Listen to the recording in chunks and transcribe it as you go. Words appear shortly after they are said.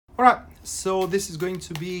Alright, so this is going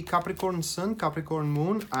to be Capricorn Sun, Capricorn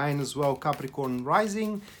Moon, and as well Capricorn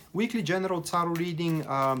Rising. Weekly General Tarot reading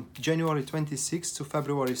January 26th to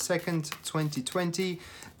February 2nd, 2020.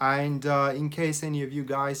 And in case any of you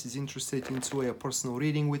guys is interested into a personal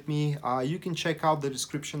reading with me, you can check out the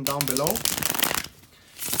description down below.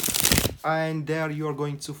 And there you're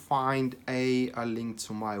going to find a link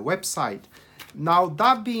to my website. Now,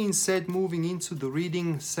 that being said, moving into the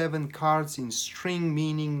reading, 7 cards in string,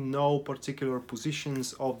 meaning no particular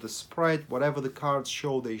positions of the spread. Whatever the cards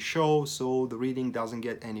show, they show, so the reading doesn't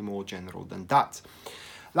get any more general than that.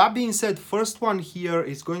 That being said, first one here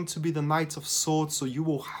is going to be the Knight of Swords, so you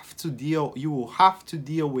will have to deal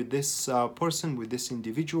with this person, with this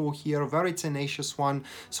individual here, very tenacious one,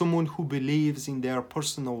 someone who believes in their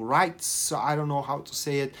personal rights. I don't know how to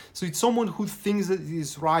say it. So it's someone who thinks that it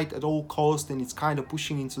is right at all cost, and it's kind of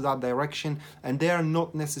pushing into that direction, and they are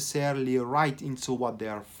not necessarily right into what they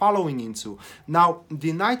are following into. Now,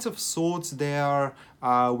 the Knight of Swords, they are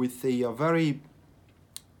with a very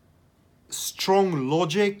strong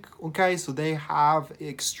logic, okay, so they have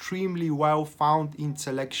extremely well found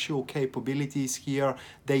intellectual capabilities here.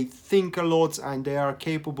 They think a lot and they are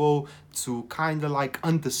capable to kind of like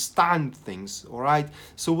understand things. All right,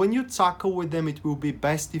 so when you tackle with them, it will be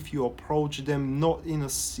best if you approach them not in a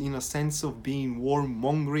sense of being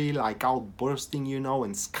warmongery, like outbursting, you know,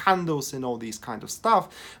 and scandals and all these kind of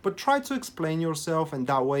stuff, but try to explain yourself, and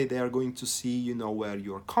that way they are going to see, you know, where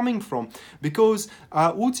you're coming from. Because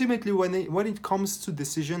ultimately when it comes to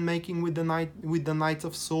decision making with the Knight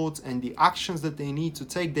of Swords and the actions that they need to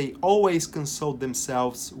take, they always consult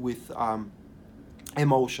themselves with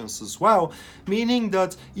emotions as well, meaning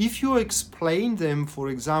that if you explain them, for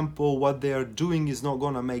example, what they are doing is not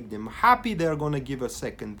going to make them happy, they're going to give a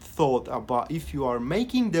second thought. But if you are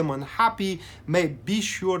making them unhappy, be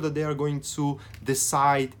sure that they are going to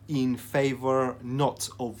decide in favor not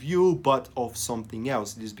of you but of something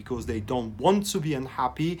else. It is because they don't want to be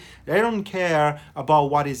unhappy. They don't care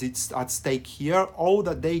about what is at stake here. All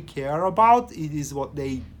that they care about, it is what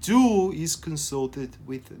they do is consulted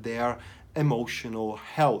with their emotional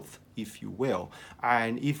health, if you will.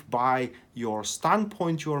 And if by your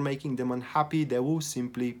standpoint you are making them unhappy, they will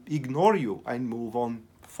simply ignore you and move on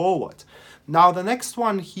forward. Now, the next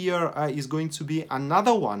one here is going to be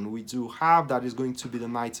another one we do have, that is going to be the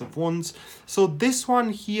Knight of Wands. So this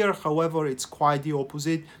one here, however, it's quite the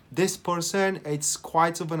opposite. This person, it's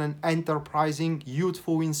quite of an enterprising,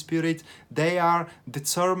 youthful in spirit. They are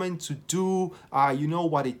determined to do, you know,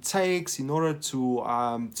 what it takes in order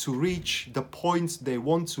to reach the points they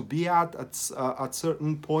want to be at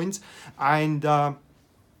certain points. And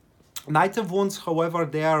Knight of Wands, however,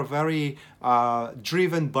 they are very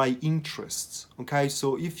driven by interests. Okay,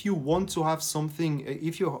 so if you want to have something,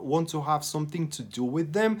 to do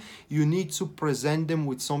with them, you need to present them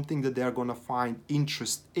with something that they are going to find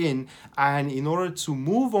interest in. And in order to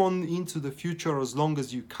move on into the future as long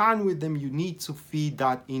as you can with them, you need to feed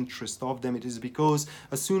that interest of them. It is because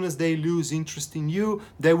as soon as they lose interest in you,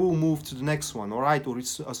 they will move to the next one. All right, or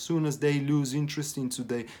as soon as they lose interest into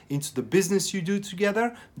the business you do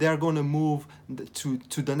together, they are going to move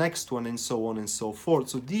to the next one, and so on and so forth.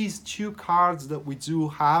 So these 2 cards that we do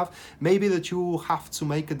have, maybe that you have to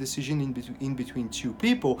make a decision in between 2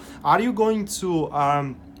 people. Are you going to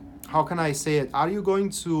how can I say it, are you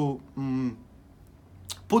going to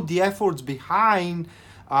put the efforts behind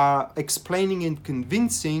explaining and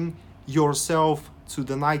convincing yourself to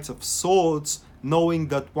the Knight of Swords, knowing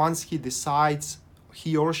that once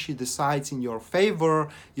he or she decides in your favor,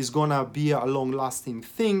 is gonna be a long-lasting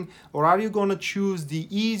thing? Or are you gonna choose the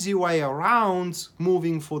easy way around,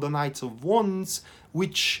 moving for the Knight of Wands,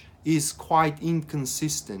 which is quite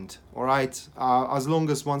inconsistent? All right, as long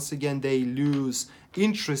as once again they lose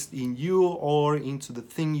interest in you or into the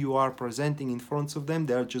thing you are presenting in front of them,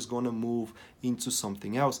 they're just gonna move into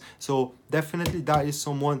something else. So definitely that is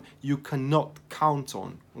someone you cannot count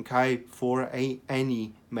on, okay, for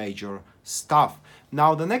any major stuff.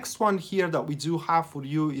 Now, the next one here that we do have for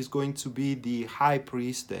you is going to be the High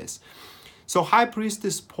Priestess. So High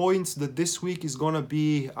Priestess points that this week is going to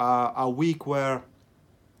be a week where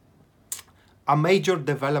a major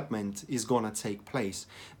development is going to take place,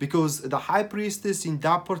 because the High Priestess in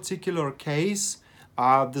that particular case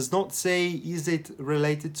does not say is it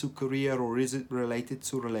related to career or is it related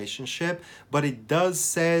to relationship, but it does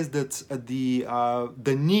says that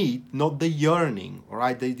the need, not the yearning, all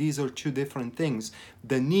right, these are 2 different things.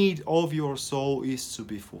 The need of your soul is to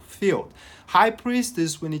be fulfilled. High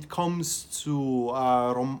Priestess, when it comes to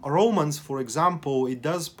romance, for example, it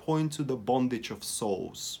does point to the bondage of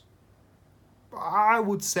souls. I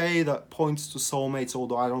would say that points to soulmates,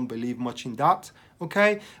 although I don't believe much in that.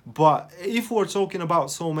 Okay, but if we're talking about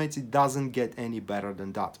soulmates, it doesn't get any better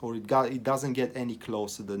than that, or it doesn't get any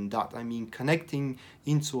closer than that. I mean, connecting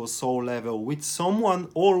into a soul level with someone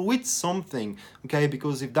or with something. Okay,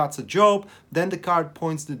 because if that's a job, then the card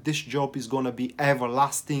points that this job is going to be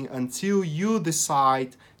everlasting until you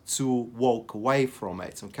decide to walk away from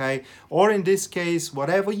it. Okay, or in this case,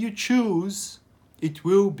 whatever you choose, it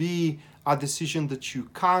will be a decision that you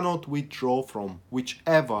cannot withdraw from,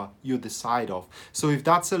 whichever you decide of. So if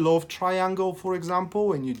that's a love triangle, for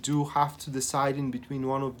example, and you do have to decide in between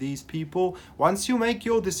one of these people, once you make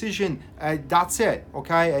your decision, that's it,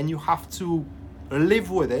 okay? And you have to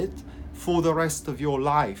live with it for the rest of your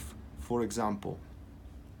life, for example.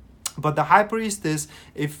 But the High Priestess,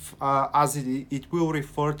 if as it will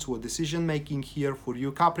refer to a decision making here for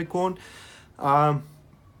you, Capricorn,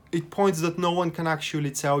 it points that no one can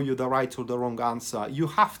actually tell you the right or the wrong answer. You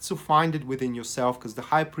have to find it within yourself, because the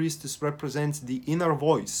High Priestess represents the inner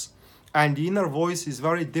voice. And the inner voice is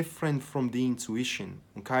very different from the intuition,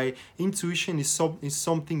 okay? Intuition is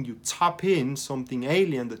something you tap in, something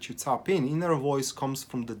alien that you tap in. Inner voice comes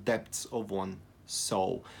from the depths of one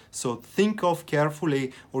soul. So think of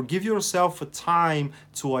carefully, or give yourself a time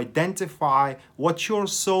to identify what your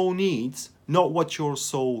soul needs, not what your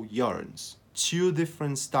soul yearns. Two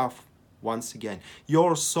different stuff. Once again,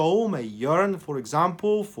 your soul may yearn, for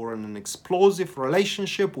example, for an explosive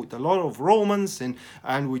relationship with a lot of romance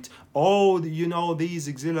and with all, these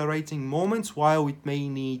exhilarating moments, while it may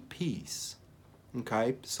need peace.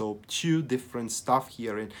 Okay, so two different stuff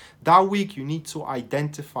here. And that week you need to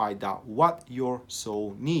identify that, what your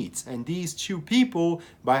soul needs. And these two people,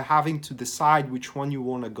 by having to decide which one you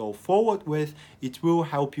want to go forward with, it will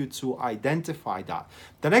help you to identify that.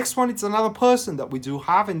 The next one, it's another person that we do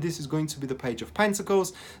have, and this is going to be the Page of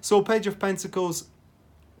Pentacles. So Page of Pentacles,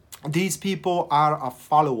 these people are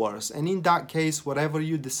followers, and in that case, whatever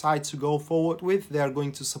you decide to go forward with, they are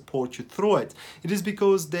going to support you through it. It is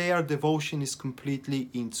because their devotion is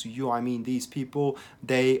completely into you. I mean, these people,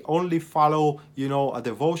 they only follow, a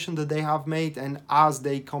devotion that they have made, and as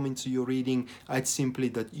they come into your reading, it's simply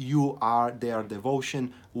that you are their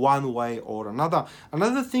devotion one way or another.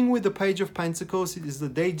 Another thing with the Page of Pentacles is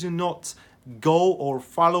that they do not go or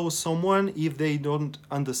follow someone if they don't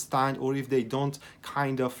understand, or if they don't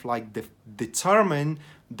kind of like determine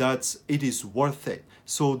that it is worth it.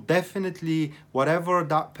 So definitely, whatever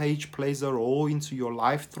that page plays a role into your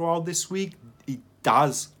life throughout this week, it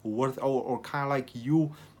does worth, or kind of like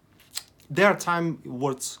their time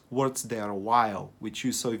worth their while with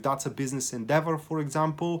you. So if that's a business endeavor, for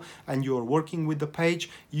example, and you're working with the page,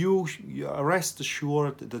 you rest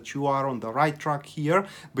assured that you are on the right track here,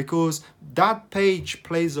 because that page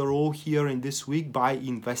plays a role here in this week by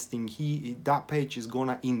investing. That page is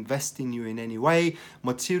gonna invest in you in any way,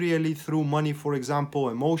 materially through money, for example,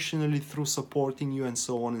 emotionally through supporting you, and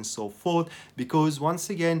so on and so forth, because once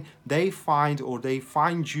again, they find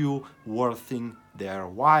you worth their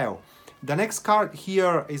while. The next card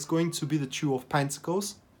here is going to be the Two of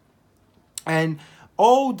Pentacles. And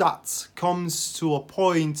all that comes to a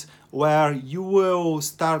point where you will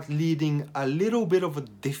start leading a little bit of a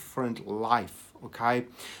different life, okay?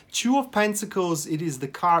 Two of Pentacles, it is the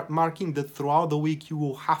card marking that throughout the week you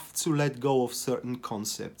will have to let go of certain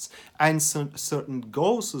concepts and certain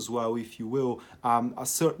goals as well, if you will,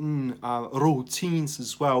 certain routines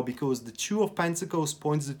as well, because the Two of Pentacles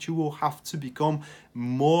points that you will have to become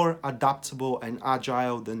more adaptable and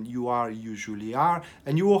agile than you usually are,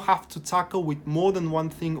 and you will have to tackle with more than one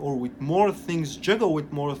thing, or with more things, juggle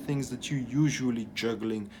with more things that you usually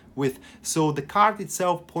juggling with. So the card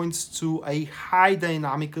itself points to a high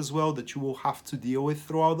dynamic as well that you will have to deal with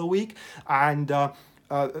throughout the week, and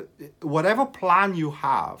whatever plan you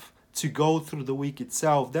have to go through the week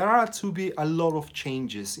itself, there are to be a lot of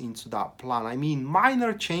changes into that plan. I mean,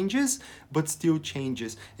 minor changes, but still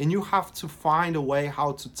changes. And you have to find a way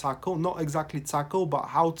how to tackle, not exactly tackle, but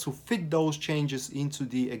how to fit those changes into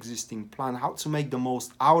the existing plan, how to make the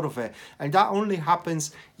most out of it. And that only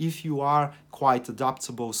happens if you are quite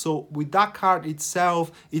adaptable. So with that card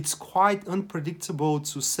itself, it's quite unpredictable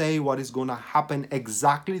to say what is going to happen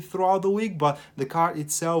exactly throughout the week, but the card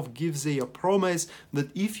itself gives a promise that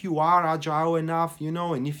if you are agile enough,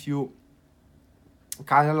 and if you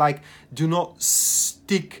kind of like do not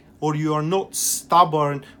stick, or you are not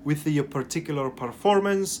stubborn with your particular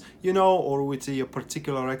performance, or with your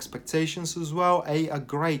particular expectations as well, a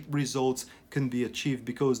great result can be achieved,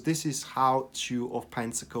 because this is how Two of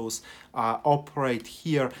Pentacles operate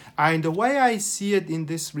here. And the way I see it in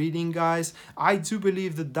this reading, guys, I do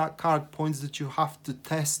believe that that card points that you have to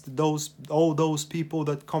test all those people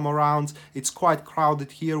that come around. It's quite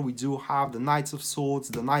crowded here. We do have the Knights of Swords,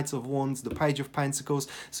 the Knights of Wands, the Page of Pentacles.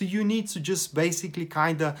 So you need to just basically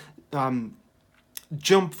kind of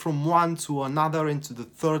jump from one to another, into the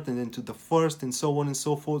third, and into the first, and so on and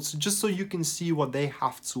so forth, so just so you can see what they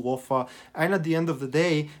have to offer. And at the end of the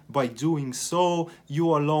day, by doing so,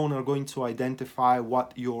 you alone are going to identify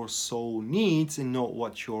what your soul needs and not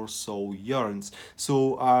what your soul yearns.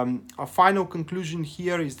 So a final conclusion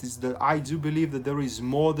here is that I do believe that there is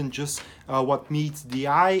more than just what meets the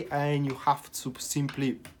eye, and you have to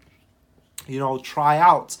simply, you know, try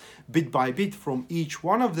out bit by bit from each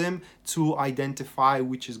one of them to identify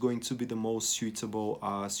which is going to be the most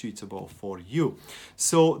suitable for you.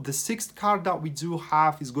 So the sixth card that we do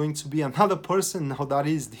have is going to be another person. Now that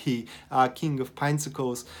is the King of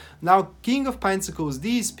Pentacles. Now, King of Pentacles,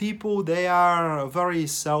 these people, they are very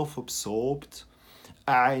self-absorbed,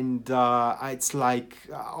 and it's like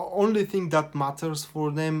only thing that matters for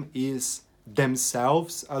them is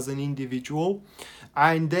themselves as an individual.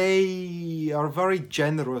 And they are very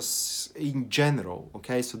generous in general,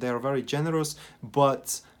 okay? So they are very generous,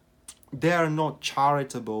 but they are not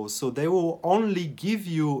charitable. So they will only give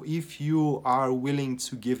you if you are willing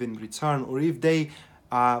to give in return, or if they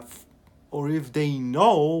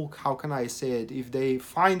know, how can I say it, if they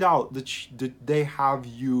find out that they have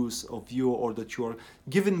use of you, or that you are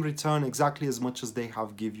giving return exactly as much as they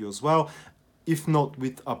have give you as well, if not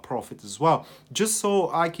with a profit as well. Just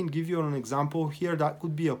so I can give you an example here, that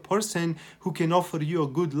could be a person who can offer you a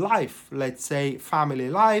good life, let's say family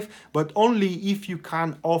life, but only if you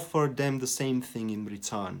can offer them the same thing in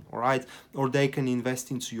return, all right? Or they can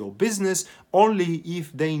invest into your business only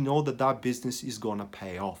if they know that that business is gonna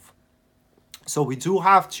pay off. So we do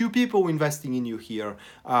have two people investing in you here.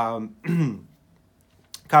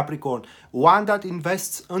 Capricorn, one that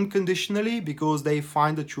invests unconditionally because they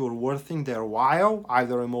find that you're worth their while,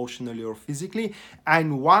 either emotionally or physically,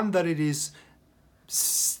 and one that it is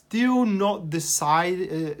still not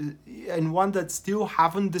decided, and one that still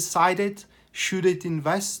haven't decided should it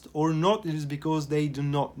invest or not. It is because they do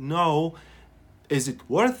not know, is it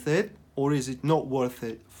worth it or is it not worth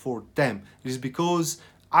it for them. It is because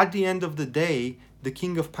at the end of the day, the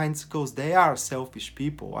King of Pentacles, they are selfish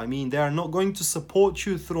people. I mean, they are not going to support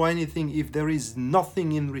you through anything if there is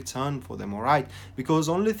nothing in return for them, all right? Because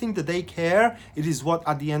only thing that they care, it is what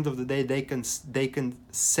at the end of the day they can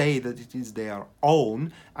say that it is their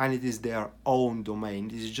own, and it is their own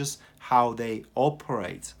domain. It is just how they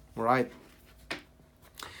operate, all right?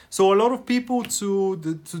 So a lot of people to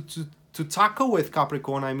tackle with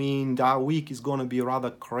Capricorn, I mean, that week is going to be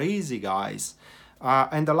rather crazy, guys.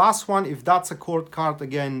 And the last one, if that's a court card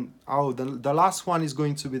again, the last one is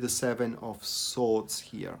going to be the Seven of Swords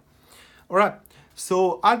here. All right.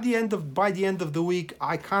 So by the end of the week,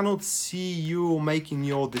 I cannot see you making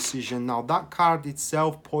your decision. Now that card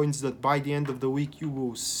itself points that by the end of the week, you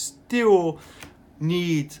will still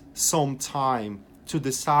need some time to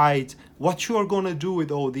decide what you are going to do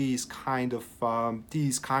with all these kind of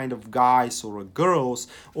guys or girls.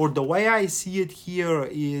 Or the way I see it here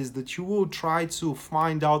is that you will try to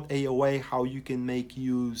find out a way how you can make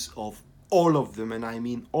use of all of them, and I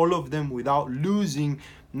mean all of them, without losing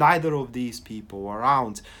neither of these people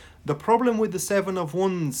around. The problem with the Seven of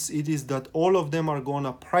Wands, it is that all of them are going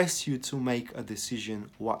to press you to make a decision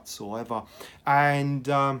whatsoever. And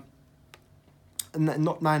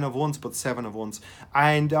not Nine of Wands, but Seven of Wands.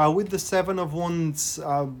 And with the Seven of Wands,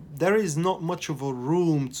 there is not much of a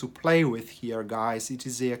room to play with here, guys. It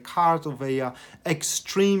is a card of a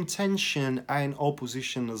extreme tension and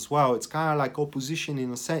opposition as well. It's kind of like opposition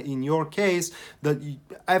in your case, that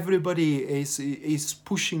everybody is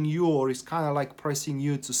pushing you, or is kind of like pressing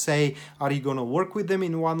you to say, are you going to work with them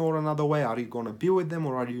in one or another way? Are you going to be with them,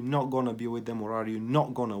 or are you not going to be with them, or are you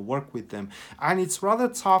not going to work with them? And it's rather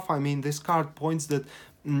tough. I mean, this card points that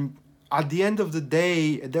at the end of the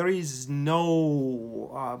day, there is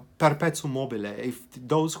no perpetuum mobile. If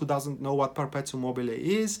those who doesn't know what perpetuum mobile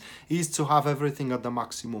is to have everything at the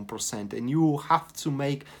maximum %, and you have to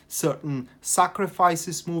make certain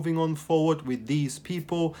sacrifices moving on forward with these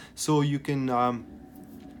people, so you can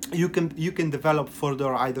develop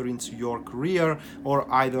further, either into your career or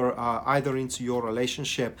either into your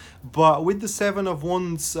relationship. But with the Seven of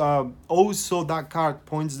Wands, also that card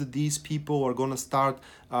points that these people are going to start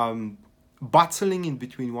battling in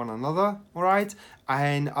between one another, all right?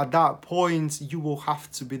 and at that point you will have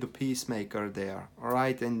to be the peacemaker there, all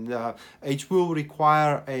right? And it will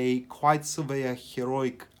require a quite severe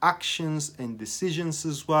heroic actions and decisions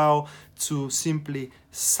as well to simply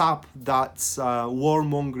sap that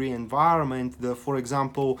warmongering environment that, for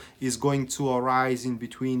example, is going to arise in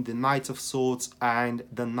between the Knight of Swords and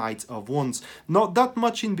the Knight of Wands. Not that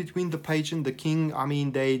much in between the Page and the King. I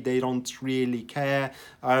mean, they don't really care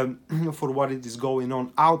for what it is going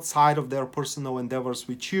on outside of their personal endeavors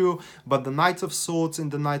with you, but the Knight of Swords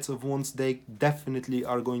and the Knight of Wands, they definitely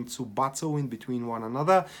are going to battle in between one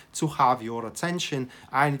another to have your attention,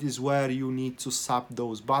 and it is where you need to sap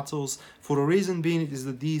those battles. For a reason being, it is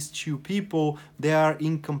that these two people, they are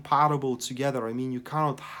incompatible together. I mean, you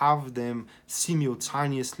cannot have them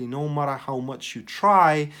simultaneously, no matter how much you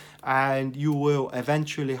try, and you will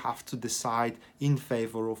eventually have to decide in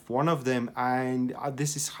favor of one of them. And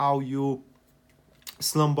this is how you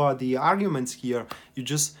slumber the arguments here. You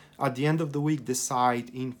just, at the end of the week, decide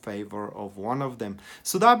in favor of one of them.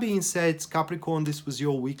 So that being said, Capricorn, this was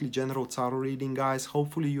your weekly general tarot reading, guys.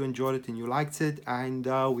 Hopefully you enjoyed it and you liked it, and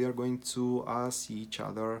we are going to see each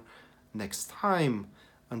other next time.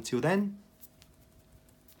 Until then,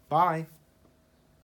 bye.